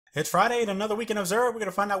It's Friday and another weekend of Zer. We're going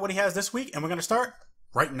to find out what he has this week, and we're going to start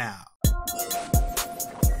right now.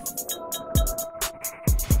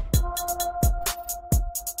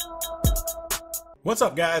 What's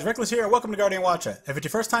up guys, Reckless here, welcome to Guardian Watcher. If it's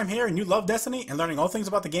your first time here and you love Destiny and learning all things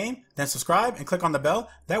about the game, then subscribe and click on the bell,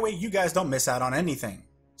 that way you guys don't miss out on anything.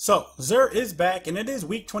 So, Zer is back and it is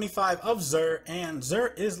week 25 of Zer, and Zer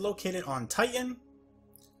is located on Titan.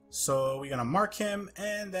 So we're going to mark him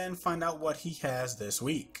and then find out what he has this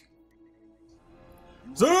week.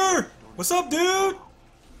 Zer! What's up, dude?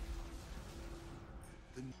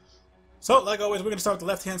 So, like always, we're going to start with the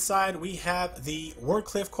left-hand side. We have the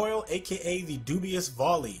Wardcliff Coil, aka the Dubious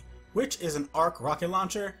Volley, which is an arc rocket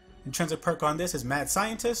launcher. Intrinsic perk on this is Mad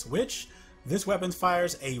Scientist, which this weapon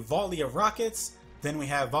fires a volley of rockets. Then we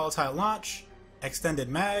have Volatile Launch, Extended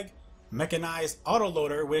Mag, Mechanized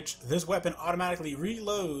Autoloader, which this weapon automatically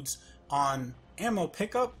reloads on ammo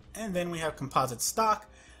pickup. And then we have Composite Stock.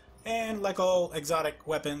 And like all exotic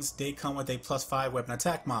weapons, they come with a +5 weapon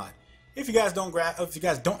attack mod. If you guys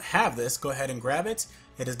don't have this, go ahead and grab it.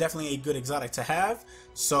 It is definitely a good exotic to have.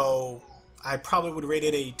 So I probably would rate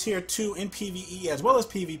it a tier 2 in PvE as well as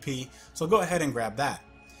PvP. So go ahead and grab that.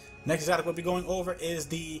 Next exotic we'll be going over is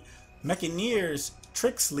the Mechaneer's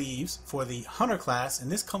Trick Sleeves for the Hunter class,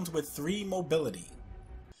 and this comes with 3 mobility.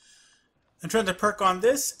 Intrinsic perk on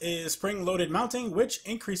this is Spring Loaded Mounting, which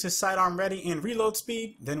increases sidearm ready and reload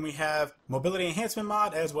speed. Then we have Mobility Enhancement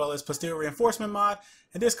mod as well as Posterior Reinforcement mod,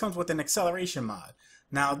 and this comes with an Acceleration mod.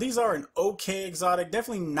 Now these are an okay exotic,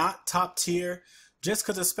 definitely not top tier just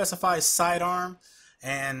because it specifies sidearm,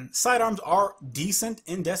 and sidearms are decent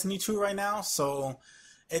in Destiny 2 right now, so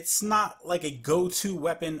it's not like a go-to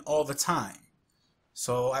weapon all the time.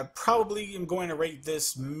 So I probably am going to rate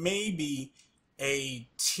this maybe a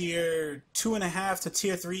tier 2.5 to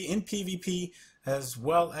tier 3 in PvP, as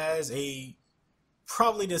well as a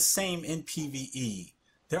probably the same in PvE.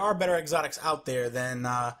 There are better exotics out there than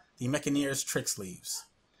the Mechaneer's Trick Sleeves.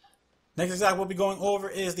 Next exotic we'll be going over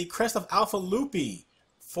is the Crest of Alpha Lupi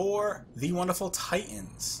for the Wonderful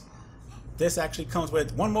Titans. This actually comes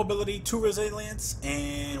with 1 mobility, 2 resilience,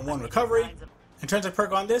 and 1 recovery. Intrinsic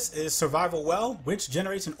perk on this is Survival Well, which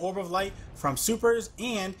generates an orb of light from supers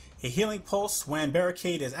and a healing pulse when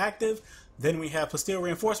barricade is active. Then we have Posterior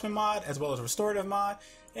Reinforcement mod as well as Restorative mod,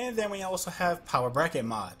 and then we also have Power Bracket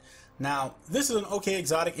mod. Now this is an okay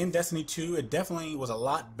exotic in Destiny 2. It definitely was a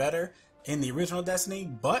lot better in the original Destiny,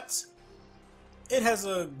 but it has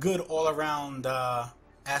a good all-around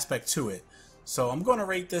aspect to it. So I'm going to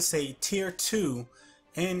rate this a tier 2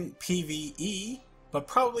 in PvE, but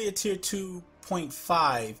probably a tier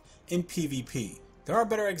 2.5 in PvP. There are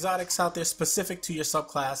better exotics out there specific to your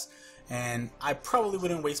subclass, and I probably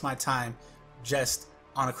wouldn't waste my time just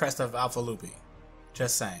on a Crest of Alpha Lupi.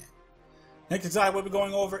 Just saying. Next exotic we'll be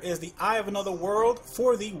going over is the Eye of Another World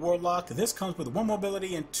for the Warlock. This comes with 1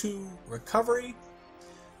 mobility and 2 recovery.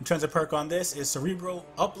 Intrinsic perk on this is Cerebral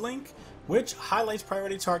Uplink, which highlights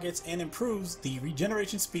priority targets and improves the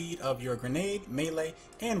regeneration speed of your grenade, melee,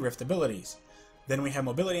 and rift abilities. Then we have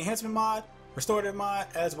Mobility Enhancement mod, Restorative mod,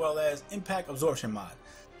 as well as Impact Absorption mod.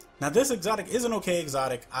 Now this exotic is an okay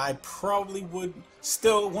exotic. I probably would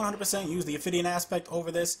still 100% use the Ophidian aspect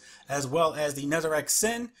over this, as well as the Nezarec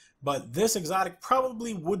Sin, but this exotic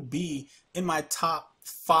probably would be in my top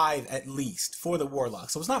 5 at least for the Warlock.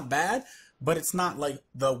 So it's not bad, but it's not like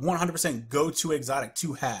the 100% go-to exotic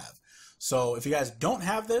to have. So if you guys don't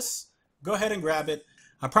have this, go ahead and grab it.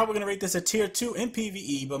 I'm probably going to rate this a tier 2 in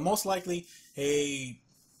PvE, but most likely a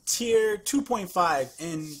tier 2.5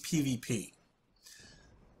 in PvP.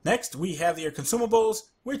 Next, we have your consumables,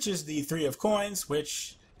 which is the 3 of coins,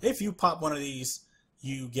 which if you pop one of these,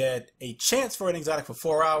 you get a chance for an exotic for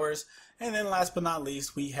 4 hours. And then last but not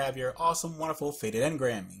least, we have your awesome, wonderful Fated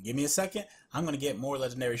Engram. Give me a second, I'm going to get more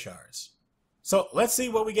legendary shards. So let's see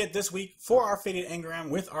what we get this week for our Fated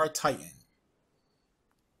Engram with our Titan.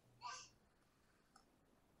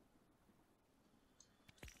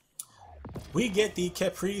 We get the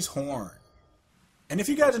Capri's Horn. And if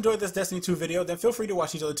you guys enjoyed this Destiny 2 video, then feel free to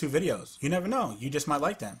watch these other 2 videos. You never know, you just might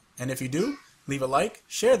like them. And if you do, leave a like,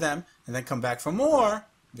 share them, and then come back for more,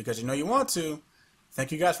 because you know you want to.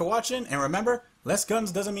 Thank you guys for watching, and remember, less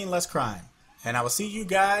guns doesn't mean less crime. And I will see you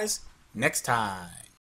guys next time.